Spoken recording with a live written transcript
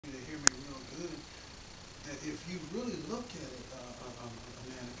if you really look at it, a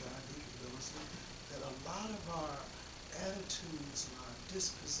man of God, Deacon Billingsley, that a lot of our attitudes and our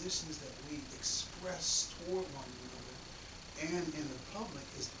dispositions that we express toward one another and in the public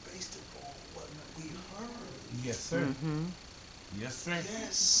is based upon what we heard. Yes, sir. Yes, sir.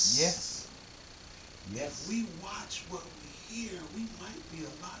 Yes. Yes. If Yes. we watch what we hear, we might be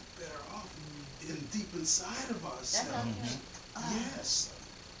a lot better off in deep inside of That's ourselves. okay. Yes.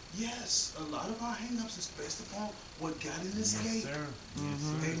 Yes. A lot of our hangups is based upon what got in this Yes, gate. sir. Yes,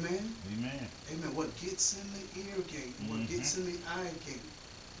 sir. Amen. Amen. Amen. What gets in the ear gate, what gets in the eye gate.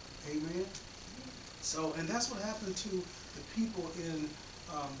 Amen. So, and that's what happened to the people in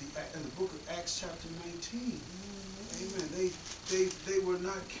the book of Acts chapter 19. Amen. They were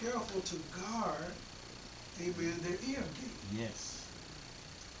not careful to guard, amen, their ear gate. Yes.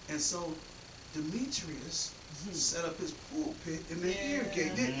 And so Demetrius set up his pulpit in the ear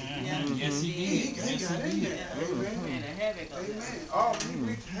gate, didn't he? Yeah. Yes, he He did. Yes, got he in did. there. Amen. And a havoc on Amen. them. Oh, he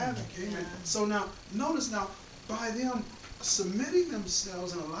wreaked havoc. Amen. So now, notice now, by them submitting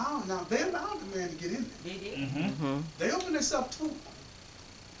themselves and allowing, now they allowed the man to get in there. They did. They opened themselves to him.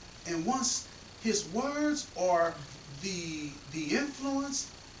 And once his words or the influence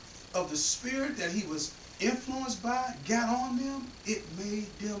of the spirit that he was influenced by got on them, it made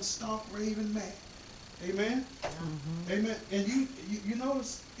them stark raving mad. Amen. Amen. And you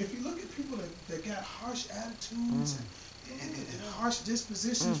notice if you look at people that got harsh attitudes and harsh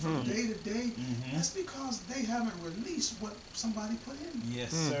dispositions from day to day, that's because they haven't released what somebody put in them.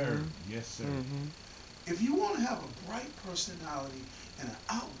 Yes, sir. Yes, sir. If you want to have a bright personality and an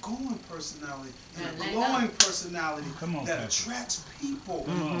outgoing personality and Gotta a let glowing go. personality Come on, that Pastor. attracts people,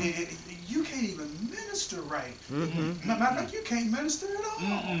 Come on. and you can't even minister right. Matter of fact, you can't minister at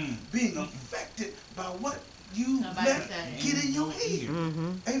all. Being affected by what you Somebody let said it. get in your ear.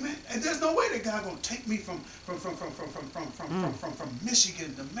 Amen. And there's no way that God gonna take me from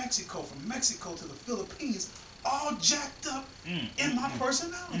Michigan to Mexico, from Mexico to the Philippines, all jacked up in my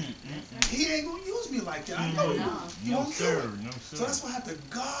personality. He ain't gonna use me like that. I know he No. won't. He No, won't do sir. it. No, So sir. that's why I have to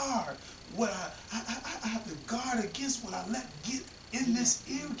guard what I have to guard against what I let get in this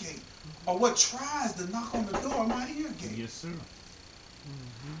ear gate, or what tries to knock on the door of my ear gate. Yes, sir.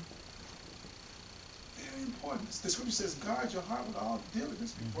 Very important. The scripture says, guard your heart with all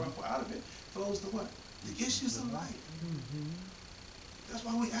diligence, for out of it flows the what? The issues of life. That's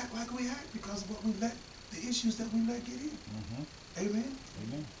why we act like we act, because of what we let, the issues that we let get in. Amen.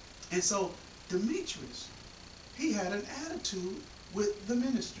 Amen. And so Demetrius, he had an attitude with the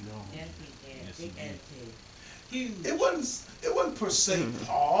ministry. No. Yes, he did. Yes, he Big did. attitude. Huge. It wasn't per se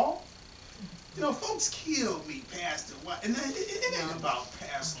Paul. You know, folks killed me, Pastor Wyatt, and it ain't about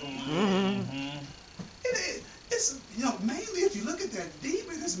Pastor Wyatt. It's mainly if you look at that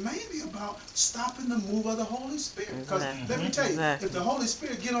demon, it's mainly about stopping the move of the Holy Spirit. Because let me tell you, if the Holy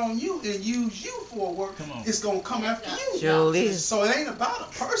Spirit get on you and use you for a work, Come on. it's gonna come Yes, after God. you. Surely is. So it ain't about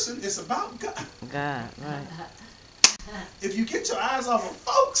a person; it's about God. God, right. If you get your eyes off of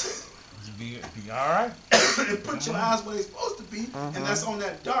folks Be all right. and put your eyes where they're supposed to be, and that's on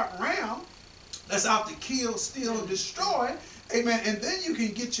that dark realm, that's out to kill, steal, and destroy. Amen. And then you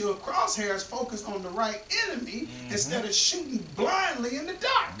can get your crosshairs focused on the right enemy instead of shooting blindly in the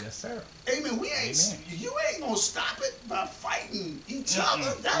dark. Yes, sir. Amen. You ain't gonna stop it by fighting each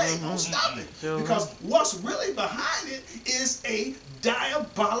other. That ain't gonna stop it. Sure. Because what's really behind it is a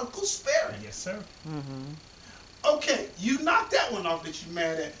diabolical spirit. Yes, sir. Okay, you knock that one off that you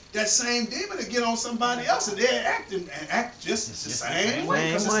mad at. That same demon to get on somebody else and they're act just the same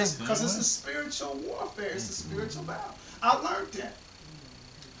way. Because it's a spiritual warfare. It's a spiritual battle. I learned that.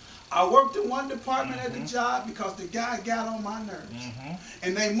 I worked in one department at the job because the guy got on my nerves.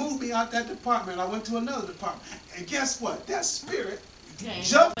 And they moved me out that department. I went to another department. And guess what? That spirit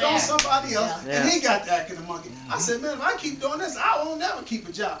jumped on somebody else, and he got the acting a monkey. I said, man, if I keep doing this, I won't never keep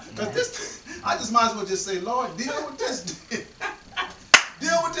a job. Because this, I just might as well just say, Lord, deal with this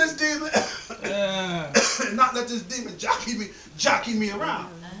deal with this demon, and not let this demon jockey me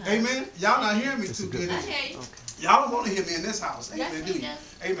around. Amen. Y'all not hearing me too good. I hear you. Y'all don't want to hear me in this house. Amen. Yes, Do he you?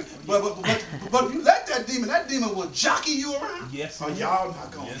 does. Amen. But if you let that demon will jockey you around. Yes. Oh, y'all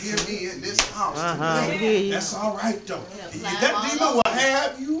not gonna hear me in this house hear today. you. That's all right though. Yeah, That demon will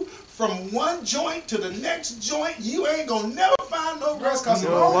have you from one joint to the next joint. You ain't gonna never find no rest, because as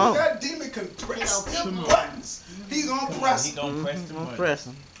long as that demon can press them buttons, he gonna press He them. gonna press the button. Press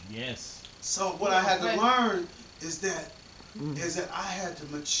them. Yes. So what I had to learn is that I had to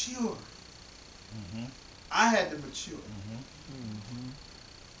mature. I had to mature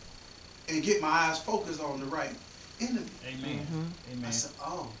and get my eyes focused on the right enemy. Amen. Amen. I said,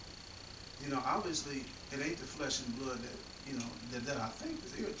 oh, You know, obviously, it ain't the flesh and blood that, you know, that I think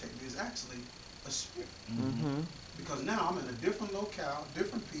is irritating me. It's actually a spirit. Mhm. Because now I'm in a different locale,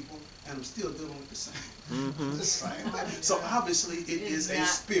 different people, and I'm still dealing with the same, the same thing. So obviously, it is a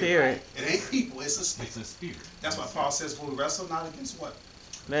spirit. It ain't people, it's a spirit. It's a spirit. That's why Paul says, "For we wrestle not against what?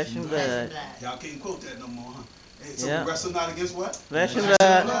 Flesh and Flesh and blood. blood. Y'all can't quote that no more, huh? Hey, so Yeah. we wrestle not against what? Flesh and Flesh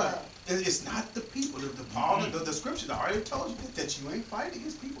and blood. blood. It's not the people. The Paul, the scriptures already told you that you ain't fighting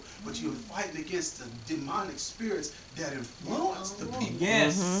against people, but you're fighting against the demonic spirits that influence the people.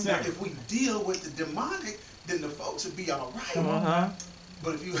 Yes, Mhm. Now, sir. if we deal with the demonic, then the folks will be all right. Come on now.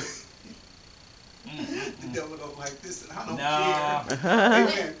 But if you, the devil don't like this, and I don't Nah. care.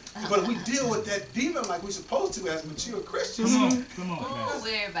 Amen. But if we deal with that demon like we're supposed to as mature Christians, Come on, Ooh, Pastor.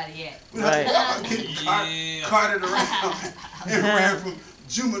 where everybody at? we don't have to worry about getting Yeah. carted around and ran from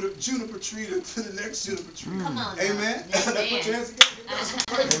juniper tree to the next juniper tree. Come on now. Amen. Let's put your hands together. Give God some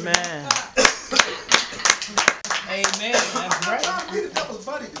praise. Amen. Amen. That's I'm right. trying to be the devil's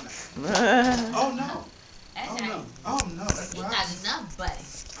buddy tonight. Oh no. That's Oh right. no. Oh no. That's It's why. not enough, buddy.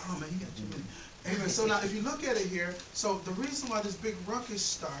 Oh man, you got too many. Amen. So now, if you look at it here, so the reason why this big ruckus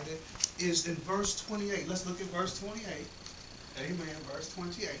started is in verse 28. Let's look at verse 28. Amen. Verse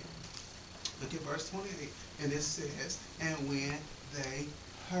 28. Look at verse 28, and it says, "And when they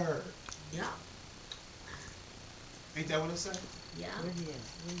heard." Yeah. Ain't that what it said? Yeah. We're here.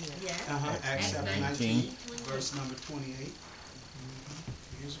 We're here. Yes. Acts Acts chapter 19, 19, verse number 28.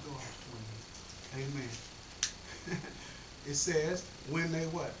 Years ago, I was 28. Amen. It says, when they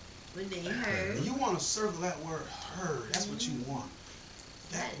what? When they heard. And you want to circle that word heard. That's what you want.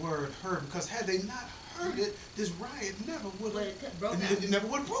 That word heard. Because had they not heard it, this riot never would have it never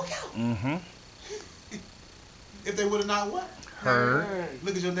would have broke out. Mm-hmm. If they would have not what? Heard.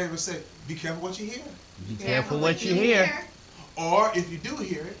 Look at your neighbor and say, be careful what you hear. Be careful what you hear. Or if you do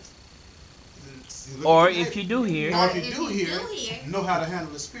hear it, Or if you do hear, or if you do hear it, know how to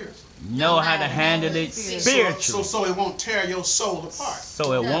handle it spiritually. know how to handle it spiritually. So it won't tear your soul apart.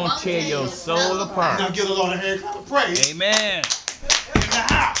 So it won't tear your soul apart. Now give the Lord a hand clap of praise. Amen. In the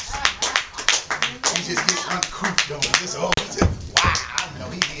house. He just gets uncouth, don't he? Just, oh, he just, wow. I know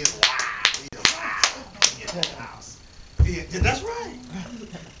he is wow. He is wow. In the house. Yeah, that's right.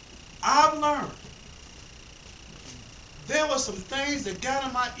 I've learned. There were some things that got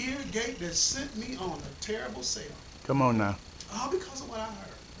in my ear gate that sent me on a terrible sail. Come on now. All because of what I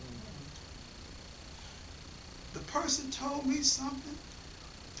heard. The person told me something,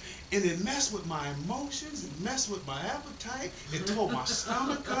 and it messed with my emotions, it messed with my appetite, it tore my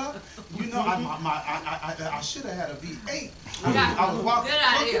stomach up. You know, I should have had a V8. I was walking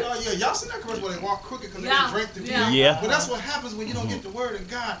crooked. Oh yeah, y'all seen that commercial where they walk crooked because they didn't drink the beer? Yeah. But that's what happens when you don't get the word of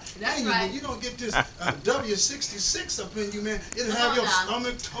God in you. right. When you don't get this W66 up in you, man, it'll have your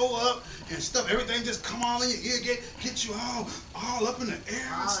stomach toe up and stuff. Everything just come all in your ear gate, get you all up in the air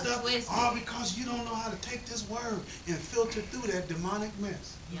and stuff. Twisted. All because you don't know how to take this word and filter through that demonic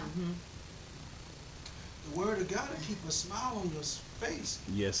mess. Yeah. The word of God will keep a smile on your face.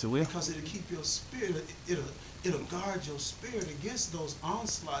 Yes, it will. Because it'll keep your spirit, it'll guard your spirit against those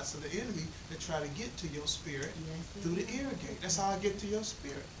onslaughts of the enemy that try to get to your spirit through the ear gate. That's how I get to your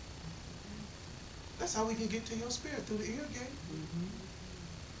spirit. That's how we can get to your spirit, through the ear gate.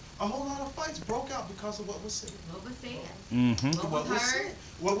 A whole lot of fights broke out because of what was said. What was said? Mm-hmm. What was heard? Said.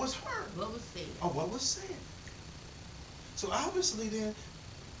 What was heard. What was said? Or what was said. So obviously then,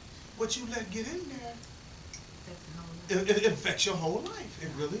 what you let get in there, it affects your whole life. It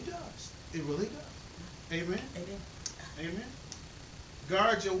really does. It really does. Amen? Amen. Amen.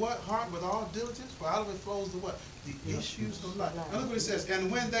 Guard your what? Heart with all diligence, for out of it flows the what? The issues of life. Now look what it says.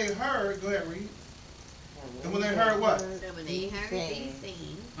 And when they heard, go ahead, read. And when they heard what? So when they heard these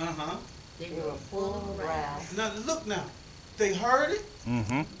things, they were full of wrath. Now look now. They heard it.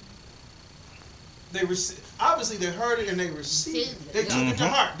 Mm-hmm. They obviously they heard it and they received it. They took it to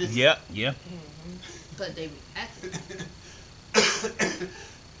heart, didn't they? Yep, yep. Because they reacted.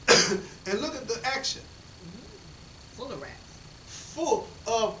 And look at the action. Full of wrath. Full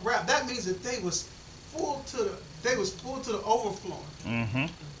of wrath. That means that they was full to the overflowing. Mm-hmm.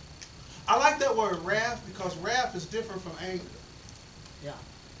 I like that word wrath because wrath is different from anger. Yeah.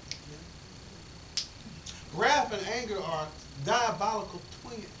 Wrath and anger are diabolical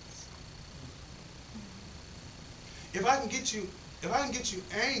twins. If I can get you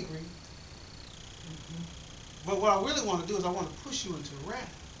angry, but what I really want to do is I want to push you into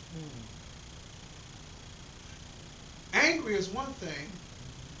wrath. Angry is one thing.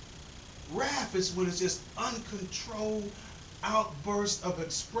 Wrath is when it's just uncontrolled outburst of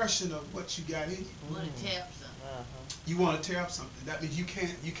expression of what you got in you. Want to tap something. You want to tear up something. That means you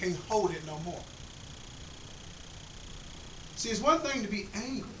can't hold it no more. See, it's one thing to be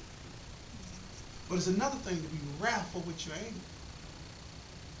angry, but it's another thing to be wrathful with your anger.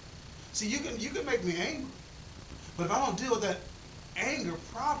 See, you can make me angry, but if I don't deal with that anger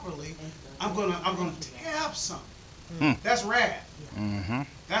properly, I'm gonna tear up something. That's wrath.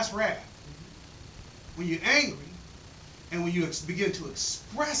 That's wrath. When you're angry and when you begin to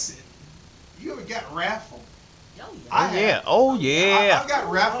express it, you ever got wrathful? Oh yeah. I've got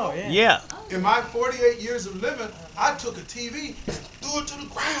wrathful. Yeah. In my 48 years of living, I took a TV, threw it to the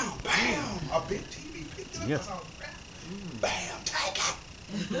ground. Bam! A big TV, picked it up because I was wrathful. Bam! Take it!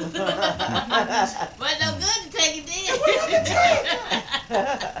 But no good to take it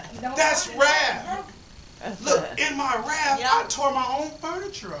then. That's wrath. Look, in my wrath, I tore my own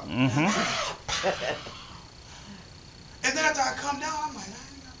furniture up. And then after I come down, I'm like, I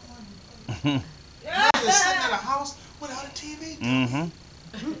ain't got no money. I'm just sitting in a house without a TV.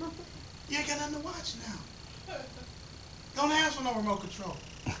 You ain't got nothing to watch now. Don't ask for no remote control.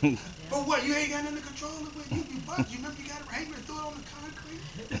 But what, you ain't got nothing to control it with? You bust. You remember you got angry and threw it on the concrete?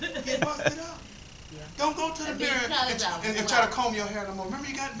 You busted up. Don't go to the mirror and try to comb your hair no more. Remember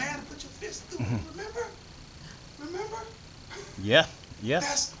you got mad and put your fist through it? Remember? Yeah.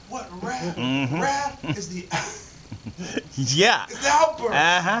 That's what wrath. Wrath is the it's the outburst.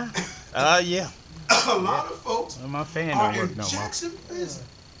 Yeah. A lot of folks my fan are don't work in no more. Jackson prison.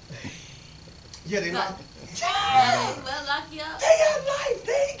 Yeah, they lock you. Well, lock you up. They got life.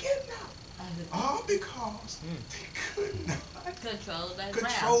 They ain't getting out. All because they could not Control that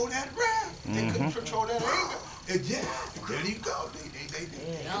wrath. They couldn't control that anger. And there you go. They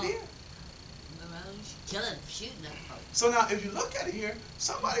did. Killing, shooting them folks. So now, if you look at it here,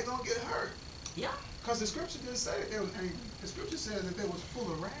 somebody gonna get hurt. Yeah. Because the scripture didn't say that they was angry. The scripture says that they was full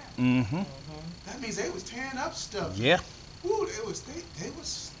of wrath. That means they was tearing up stuff. Yeah. Ooh, they was mad.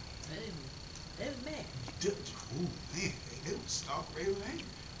 Ooh, man, they was stark raving angry.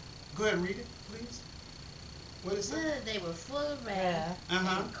 Go ahead and read it, please. What is it? They were full of wrath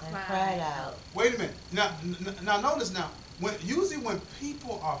and cried out. Wait a minute. Now notice now. Usually when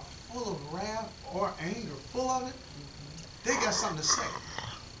people are full of wrath or anger, full of it, they got something to say.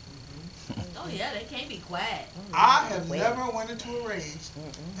 Oh yeah, they can't be quiet. I have never went into a rage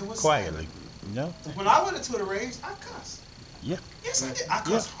and was Quietly. silent. No. When I went into the rage, I cussed. Yeah. Yes, I did. I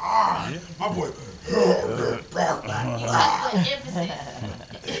cussed hard. My boy.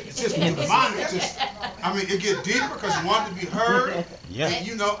 It's just demonic. It get deeper because you want to be heard. Yeah. And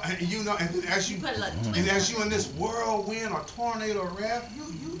and then as you in this whirlwind or tornado of wrath,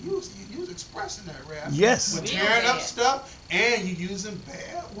 you was expressing that wrath. Yes. With tearing up stuff and you using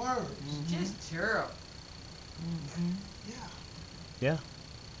bad words. Just terrible. Yeah.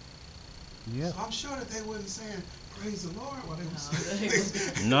 Yeah. So I'm sure that they wasn't saying praise the Lord while they were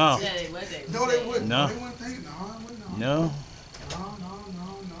saying. No. No, they wouldn't. No. They wouldn't think. No. No.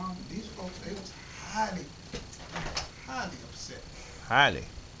 These folks, they was highly upset. Highly.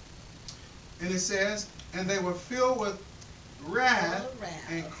 And it says, and they were filled with wrath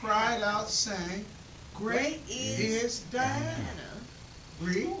and cried out, saying, "Great is Diana."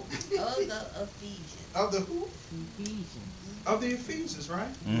 Read. Of the Ephesians. Of the who? Of the Ephesians,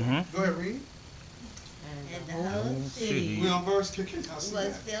 right? Go ahead, read. And the whole city We on verse 15. was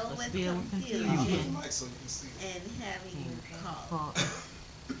filled with confusion So you can see it. and having cause.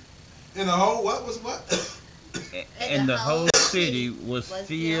 And the whole what was what? And the whole city was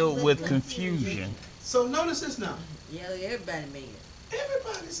filled with confusion. So notice this now. Yeah, everybody made it.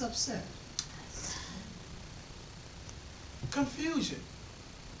 Everybody's upset. Confusion.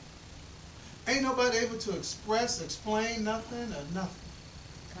 Ain't nobody able to explain nothing or nothing.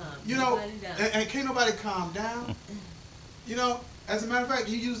 And can't nobody calm down. As a matter of fact,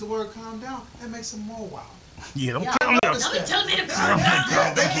 you use the word calm down, that makes them more wild. Yeah, don't tell me. Don't tell me to calm down.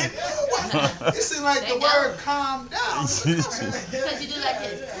 Yeah, they get more wild. It seems like the word calm down. Because you do like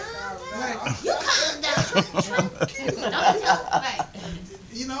this. Calm down. You calm down. Don't tell right.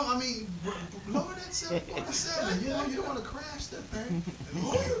 Lower that 747. You don't want to crash that thing.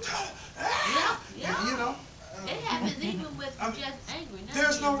 It happens even with just angry.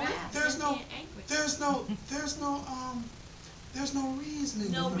 There's no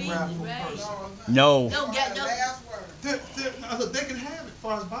reasoning with the wrathful person. No. Don't get no. Look, they can have it, as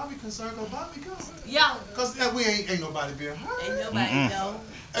far as Bobby concerned, because Bobby goes. Yeah. Because ain't nobody being hurt. Ain't nobody know.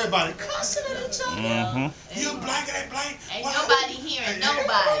 Everybody cussing at each other. You blankety blank. Ain't nobody hearing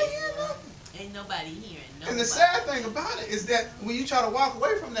nobody. Ain't nobody hearing nobody. And the sad thing about it is that when you try to walk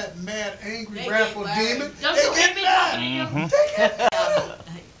away from that mad, angry, wrathful demon, don't you hear me talking to you? They get mad.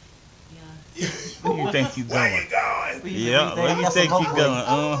 Yeah. Where you think you Where going? you going? Yeah, where you think you going?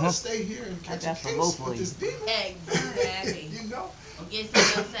 I don't want to stay here and catch a got some case more for with you. this demon. Exactly. You know? Or get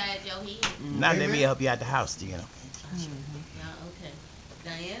something upside your head. Now let me Amen. help you out the house, you know. Yeah, okay.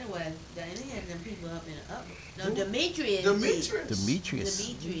 Diana had them people up in the upper. No, Demetrius. Demetrius. The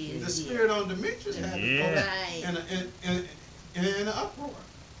Demetrius. spirit on Demetrius had to go Right. in an uproar.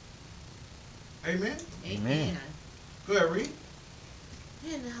 Amen. Amen. Go ahead, read.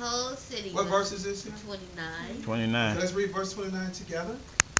 And the whole city What was verse is this here? 29. 29. Okay, let's read verse 29 together.